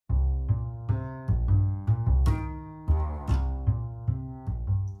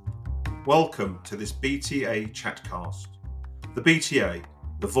Welcome to this BTA Chatcast. The BTA,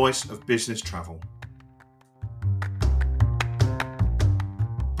 the voice of business travel.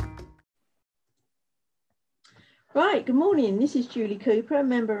 Right, good morning. This is Julie Cooper,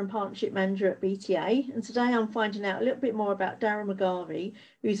 Member and Partnership Manager at BTA, and today I'm finding out a little bit more about Darryl McGarvey,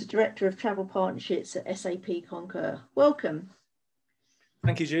 who's the Director of Travel Partnerships at SAP Concur. Welcome.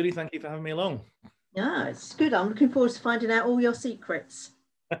 Thank you, Julie. Thank you for having me along. Yeah, it's good. I'm looking forward to finding out all your secrets.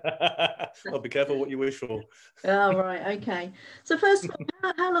 Well, be careful what you wish for. Oh, right, okay. So first of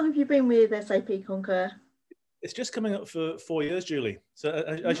all, how long have you been with SAP Concur? It's just coming up for 4 years, Julie. So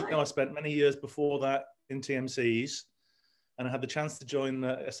as you know, I spent many years before that in TMCs, and I had the chance to join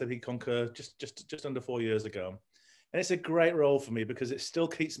SAP Concur just under 4 years ago. And it's a great role for me because it still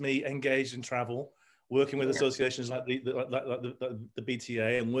keeps me engaged in travel, working with associations like the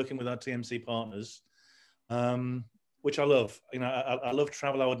BTA and working with our TMC partners, which I love. You know, I love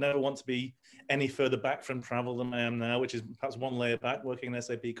travel. I would never want to be any further back from travel than I am now, which is perhaps one layer back, working in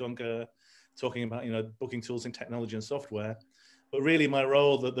SAP Concur, talking about, you know, booking tools and technology and software. But really my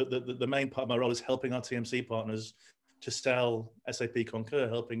role, the main part of my role is helping our TMC partners to sell SAP Concur,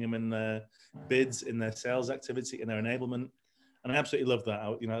 helping them in their bids, in their sales activity, in their enablement. And I absolutely love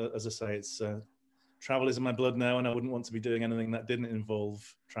that. You know, as I say, it's travel is in my blood now, and I wouldn't want to be doing anything that didn't involve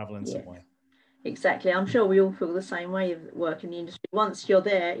travel in some way. Exactly. I'm sure we all feel the same way of work in the industry. Once you're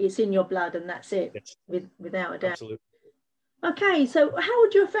there, it's in your blood and that's it, yes. Without a doubt. Absolutely. Okay, so how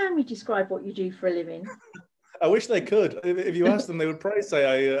would your family describe what you do for a living? I wish they could. If you asked them, they would probably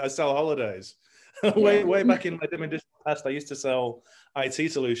say I sell holidays. way back in my dim past, I used to sell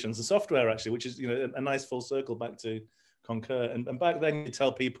IT solutions and software, actually, which is, you know, a nice full circle back to Concur. And back then, you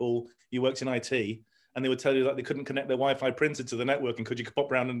tell people you worked in IT, and they would tell you that they couldn't connect their Wi-Fi printer to the network, and could you pop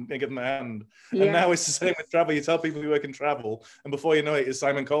around and give them a hand? Yeah. And now it's the same with travel. You tell people you work in travel, and before you know it, it's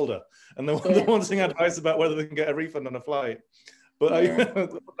Simon Calder, and the one thing advice about whether they can get a refund on a flight. But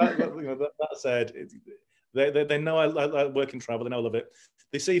that said, they know I work in travel. They know I love it.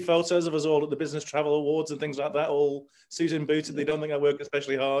 They see photos of us all at the Business Travel Awards and things like that, all suited and booted. They don't think I work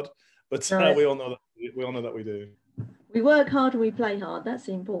especially hard, but we all know that we do. We work hard and we play hard. That's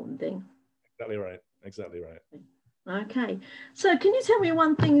the important thing. Exactly right. Exactly right. Okay. So can you tell me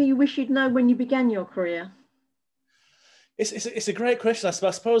one thing that you wish you'd known when you began your career? It's a great question. I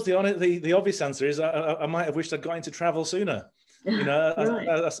suppose the obvious answer is I might have wished I'd got into travel sooner. You know, right.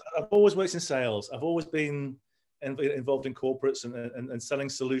 I've always worked in sales. I've always been involved in corporates and selling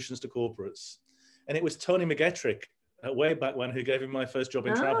solutions to corporates. And it was Tony McGettrick way back when who gave me my first job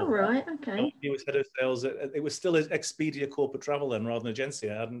in travel. Oh, right, okay. He was head of sales. It was still Expedia Corporate Travel then, rather than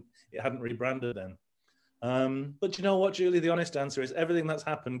Agencia. It hadn't rebranded then. But you know what, Julie? The honest answer is everything that's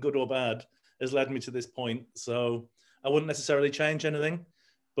happened, good or bad, has led me to this point. So I wouldn't necessarily change anything.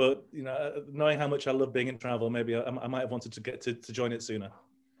 But, you know, knowing how much I love being in travel, maybe I might have wanted to get to join it sooner.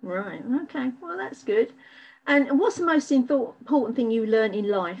 Right. Okay. Well, that's good. And what's the most important thing you learned in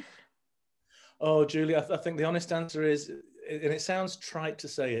life? Oh, Julie, I think the honest answer is, and it sounds trite to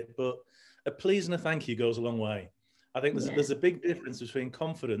say it, but a please and a thank you goes a long way. I think there's a big difference between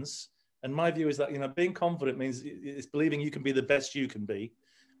confidence, and my view is that, you know, being confident means it's believing you can be the best you can be.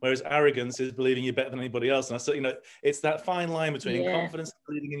 Whereas arrogance is believing you're better than anybody else. And I said, you know, it's that fine line between confidence and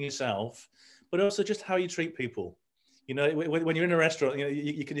believing in yourself, but also just how you treat people. You know, when you're in a restaurant, you know,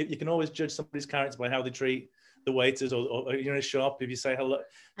 you can always judge somebody's character by how they treat the waiters, or you're in a shop, if you say hello.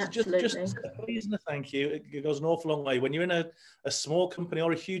 Just a please and a thank you. It goes an awful long way. When you're in a small company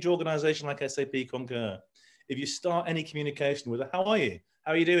or a huge organization like SAP Concur, if you start any communication with how are you?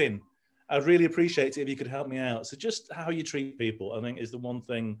 How are you doing? I'd really appreciate it if you could help me out. So just how you treat people, I think, is the one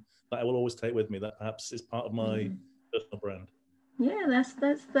thing that I will always take with me, that perhaps is part of my personal brand. Yeah,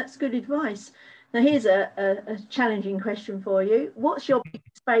 that's good advice. Now here's a challenging question for you. What's your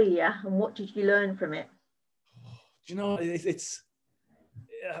biggest failure and what did you learn from it? Do you know,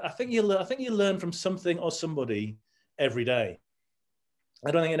 I think you learn from something or somebody every day.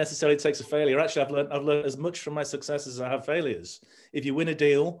 I don't think it necessarily takes a failure. Actually, I've learned as much from my successes as I have failures. If you win a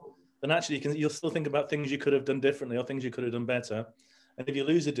deal, then actually you'll still think about things you could have done differently or things you could have done better. And if you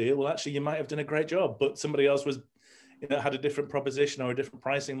lose a deal, well, actually you might have done a great job, but somebody else was, you know, had a different proposition or a different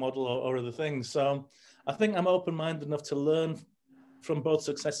pricing model or other things. So I think I'm open-minded enough to learn from both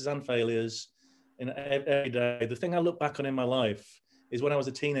successes and failures every day. The thing I look back on in my life is when I was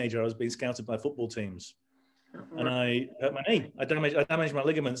a teenager, I was being scouted by football teams, and I hurt my knee. I damaged my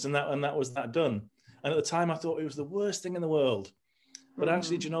ligaments, and that was that done. And at the time, I thought it was the worst thing in the world. But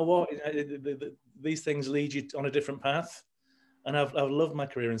actually, do you know what? These things lead you on a different path. And I've loved my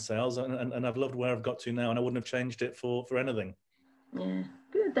career in sales, and I've loved where I've got to now, and I wouldn't have changed it for anything. Yeah,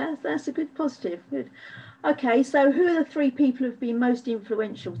 Good. That's a good positive. Good. Okay, so who are the 3 people who've been most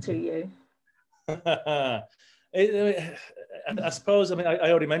influential to you? I suppose, I mean, I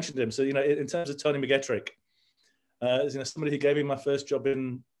already mentioned him. So, in terms of Tony McGettrick, somebody who gave me my first job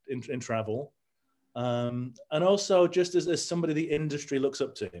in travel. And also just as somebody the industry looks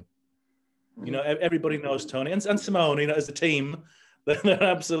up to. Everybody knows Tony and Simone, as a team, they're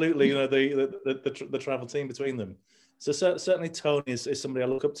absolutely, the travel team between them. So certainly Tony is somebody I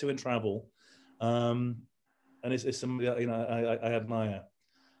look up to in travel. And it's somebody that, I admire.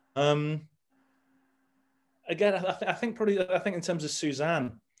 Again, I think in terms of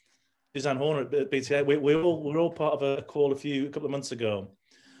Suzanne Horner at BTA, we're all part of a call a couple of months ago,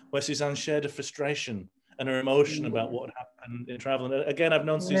 where Suzanne shared a frustration and her emotion about what happened in travel. And again, I've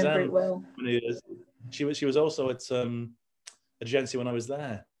known Suzanne for many years. She was also at Agency when I was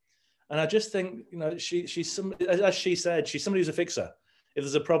there, and I just think she's as she said, she's somebody who's a fixer. If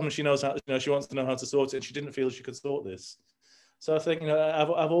there's a problem, she knows how. She wants to know how to sort it. And she didn't feel she could sort this. So I think I've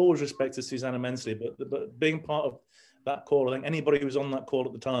always respected Suzanne immensely, but being part of that call, I think anybody who was on that call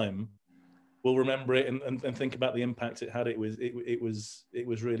at the time will remember it and think about the impact it had. It was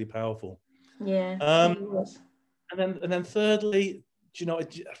really powerful. Yeah. It was. And then thirdly,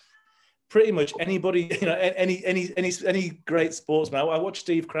 pretty much anybody, any great sportsman. I watched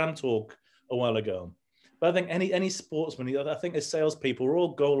Steve Cram talk a while ago, but I think any sportsman, I think as salespeople, we're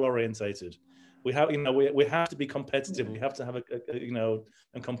all goal orientated. We have, we have to be competitive. We have to have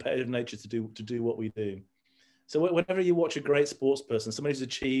a competitive nature to do what we do. So whenever you watch a great sports person, somebody who's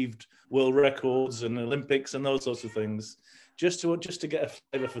achieved world records and Olympics and those sorts of things, just to get a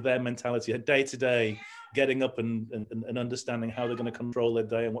flavor for their mentality, day to day, getting up and understanding how they're going to control their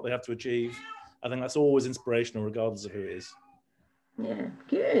day and what they have to achieve, I think that's always inspirational, regardless of who it is. Yeah,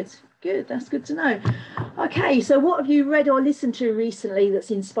 good. That's good to know. Okay, so what have you read or listened to recently that's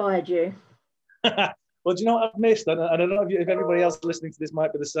inspired you? Well, do you know what I've missed? I don't know if anybody else listening to this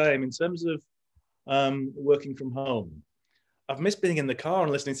might be the same. In terms of working from home, I've missed being in the car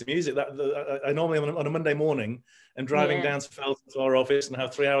and listening to music. I normally on a Monday morning and driving down to Felton to our office and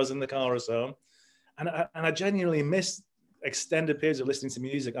have 3 hours in the car or so, and I genuinely miss extended periods of listening to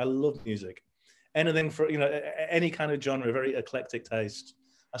music. I love music, anything for any kind of genre, very eclectic taste.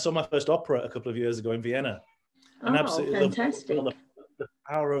 I saw my first opera a couple of years ago in Vienna, and absolutely fantastic. loved the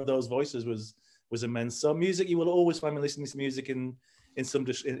power of those voices was immense. So music, you will always find me listening to music in some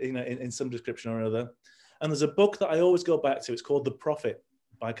description or another. And there's a book that I always go back to. It's called The Prophet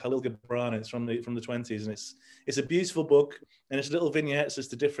by Khalil Gibran. It's from the 20s, and it's a beautiful book, and it's little vignettes as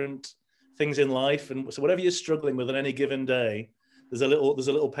to different things in life. And so whatever you're struggling with on any given day, there's a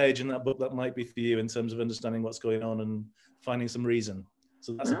little page in that book that might be for you in terms of understanding what's going on and finding some reason.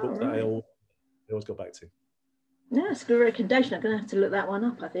 So that's a book that I always go back to. Yeah, it's a good recommendation. I'm going to have to look that one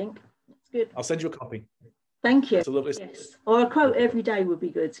up, I think. That's good. I'll send you a copy. Thank you. That's a lovely yes. Or a quote every day would be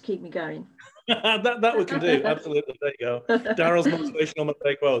good to keep me going. that we can do. Absolutely. There you go. Darryl's motivational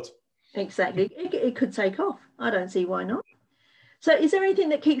Monday quote. Exactly. It could take off. I don't see why not. So is there anything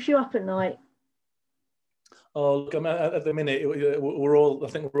that keeps you up at night? Oh, look, at the minute, I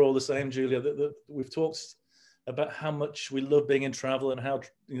think we're all the same, Julia. We've talked about how much we love being in travel and how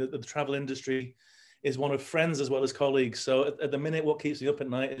the travel industry is one of friends as well as colleagues. So at the minute, what keeps me up at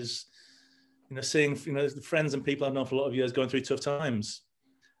night is seeing the friends and people I've known for a lot of years going through tough times.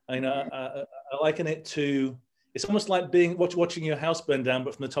 I liken it to, it's almost like watching your house burn down,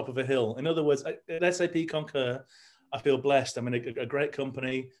 but from the top of a hill. In other words, at SAP Concur, I feel blessed. I'm in a great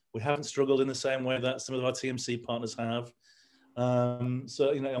company. We haven't struggled in the same way that some of our TMC partners have.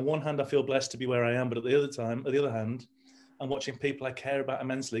 So, on one hand, I feel blessed to be where I am, but at the other hand, I'm watching people I care about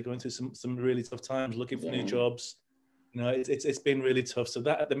immensely going through some really tough times, looking for new jobs. It's been really tough. So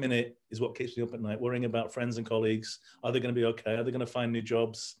that at the minute is what keeps me up at night, worrying about friends and colleagues. Are they going to be okay? Are they going to find new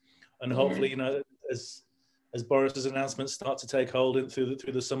jobs? And hopefully, as Boris's announcements start to take hold through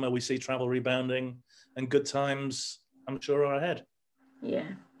the summer, we see travel rebounding and good times, I'm sure, are ahead. Yeah,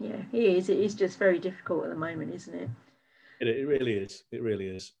 it is. It is just very difficult at the moment, isn't it? It really is. It really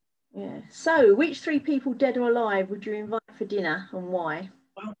is. Yeah. So, which 3 people, dead or alive, would you invite for dinner and why?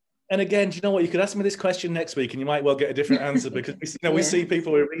 Well, and again, do you know what? You could ask me this question next week, and you might well get a different answer because we see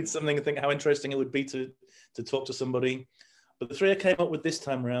people who read something and think how interesting it would be to talk to somebody. But the 3 I came up with this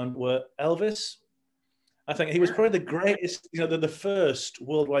time around were Elvis. I think he was probably the greatest, the first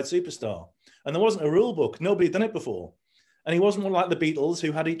worldwide superstar. And there wasn't a rule book. Nobody had done it before. And he wasn't like the Beatles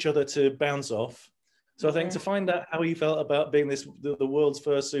who had each other to bounce off. So I think to find out how he felt about being the world's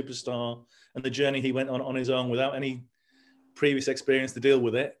first superstar and the journey he went on his own without any previous experience to deal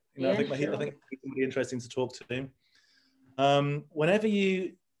with it, I think it's really interesting to talk to him. Whenever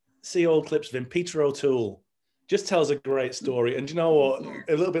you see old clips of him, Peter O'Toole just tells a great story. And you know what? Yeah.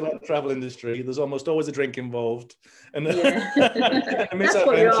 A little bit like the travel industry, there's almost always a drink involved. And Yeah. That's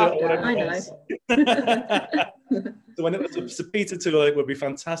what you're after, I know. So when it was, so Peter O'Toole would be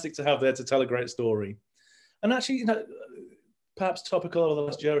fantastic to have there to tell a great story. And actually, you know, perhaps topical over the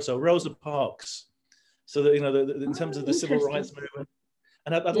last year or so, Rosa Parks. So that, you know, in terms of the civil rights movement.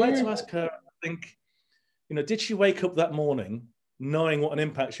 And I'd like to ask her, I think, you know, did she wake up that morning knowing what an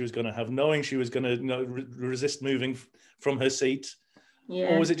impact she was going to have, knowing she was going to, you know, resist moving from her seat?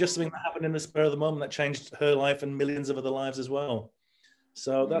 Or was it just something that happened in the spur of the moment that changed her life and millions of other lives as well?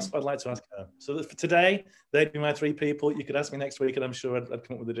 So that's what I'd like to ask her. So for today, they'd be my 3 people. You could ask me next week and I'm sure I'd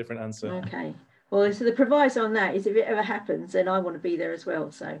come up with a different answer. Okay. Well, so the proviso on that is if it ever happens, then I want to be there as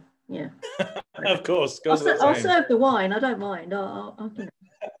well. So, yeah. Of course. I'll serve the wine. I don't mind. I'll, you know,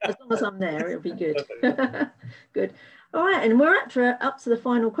 as long as I'm there, it'll be good. Good. All right. And we're up to the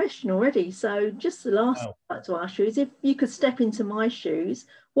final question already. So just the last I'd like to ask you is, if you could step into my shoes,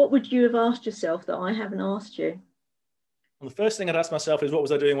 what would you have asked yourself that I haven't asked you? Well, the first thing I'd ask myself is, what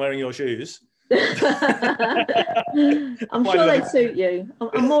was I doing wearing your shoes? I'm sure they suit you.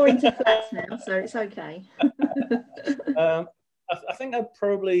 I'm more into flats now, so it's okay. I think I'd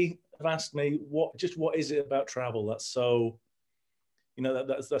probably have asked me what is it about travel that's so, you know,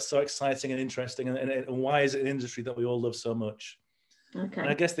 that's so exciting and interesting, and why is it an industry that we all love so much? Okay. And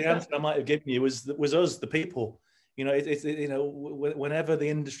I guess the answer I might have given you was us, the people. You know, you know, whenever the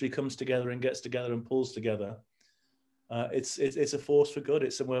industry comes together and gets together and pulls together, it's a force for good.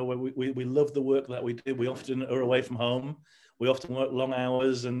 It's somewhere where we love the work that we do. We often are away from home. We often work long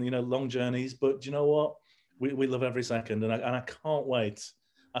hours and, you know, long journeys. But you know what? We love every second, and I can't wait.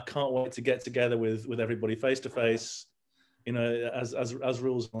 I can't wait to get together with everybody face to face, you know, as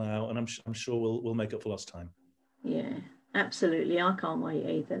rules allow. And I'm sure we'll make up for lost time. Yeah, absolutely. I can't wait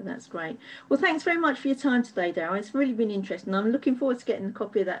either. That's great. Well, thanks very much for your time today, Darryl. It's really been interesting. I'm looking forward to getting a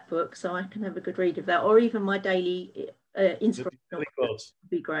copy of that book so I can have a good read of that, or even my daily inspiration. Would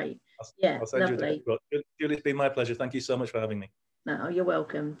be great. I'll send lovely. You Julie, it's been my pleasure. Thank you so much for having me. No, you're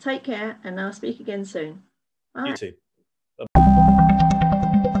welcome. Take care, and I'll speak again soon. Bye. You too.